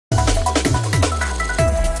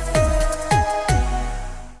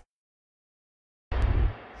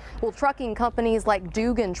Well, trucking companies like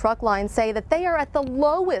Dugan Truck Line say that they are at the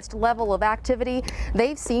lowest level of activity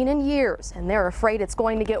they've seen in years, and they're afraid it's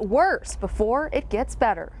going to get worse before it gets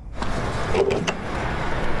better.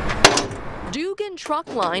 Dugan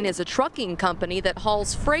Truck Line is a trucking company that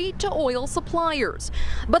hauls freight to oil suppliers,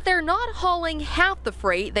 but they're not hauling half the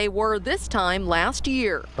freight they were this time last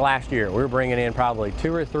year. Last year, we were bringing in probably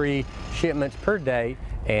 2 or 3 shipments per day,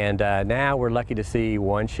 and now we're lucky to see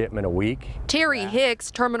 1 shipment a week. Terry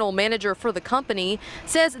Hicks, terminal manager for the company,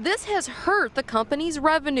 says this has hurt the company's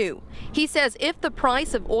revenue. He says if the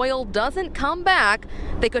price of oil doesn't come back,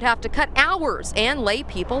 they could have to cut hours and lay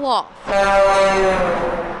people off.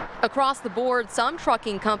 Across the board, some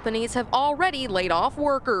trucking companies have already laid off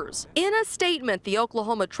workers. In a statement, the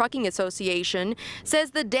Oklahoma Trucking Association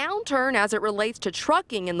says the downturn as it relates to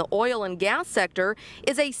trucking in the oil and gas sector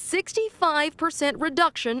is a 65%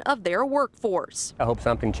 reduction of their workforce. I hope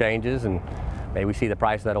something changes and maybe we see the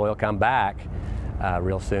price of that oil come back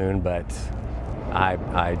real soon, but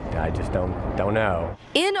I just don't know.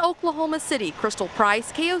 In Oklahoma City, Crystal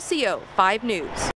Price, KOCO 5 News.